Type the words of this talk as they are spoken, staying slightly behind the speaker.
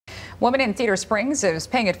Woman in Cedar Springs is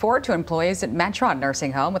paying it forward to employees at Metron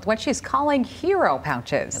Nursing Home with what she's calling hero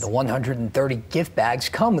pouches. The 130 gift bags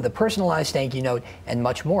come with a personalized thank you note and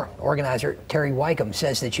much more. Organizer Terry Wycombe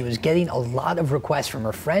says that she was getting a lot of requests from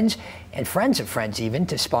her friends and friends of friends even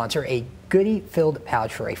to sponsor a goodie-filled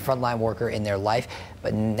pouch for a frontline worker in their life,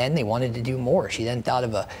 but then they wanted to do more. She then thought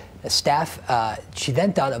of the staff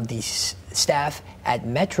at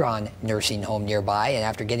Metron Nursing Home nearby, and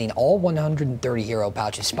after getting all 130 hero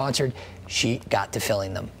pouches sponsored, she got to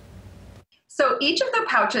filling them. So each of the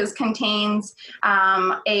pouches contains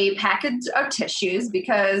a package of tissues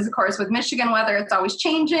because, of course, with Michigan weather, it's always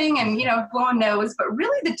changing and, blowing nose. But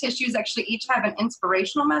really, the tissues actually each have an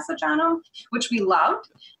inspirational message on them, which we loved.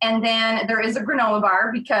 And then there is a granola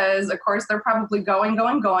bar because, of course, they're probably going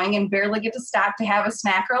and barely get to stop to have a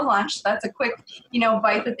snack or a lunch. So that's a quick,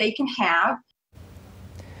 bite that they can have.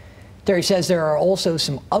 Terry says there are also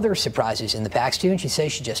some other surprises in the packs too, and she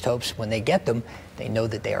says she just hopes when they get them, they know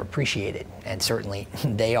that they are appreciated, and certainly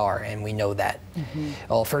they are, and we know that.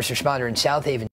 Well, first responder in South Haven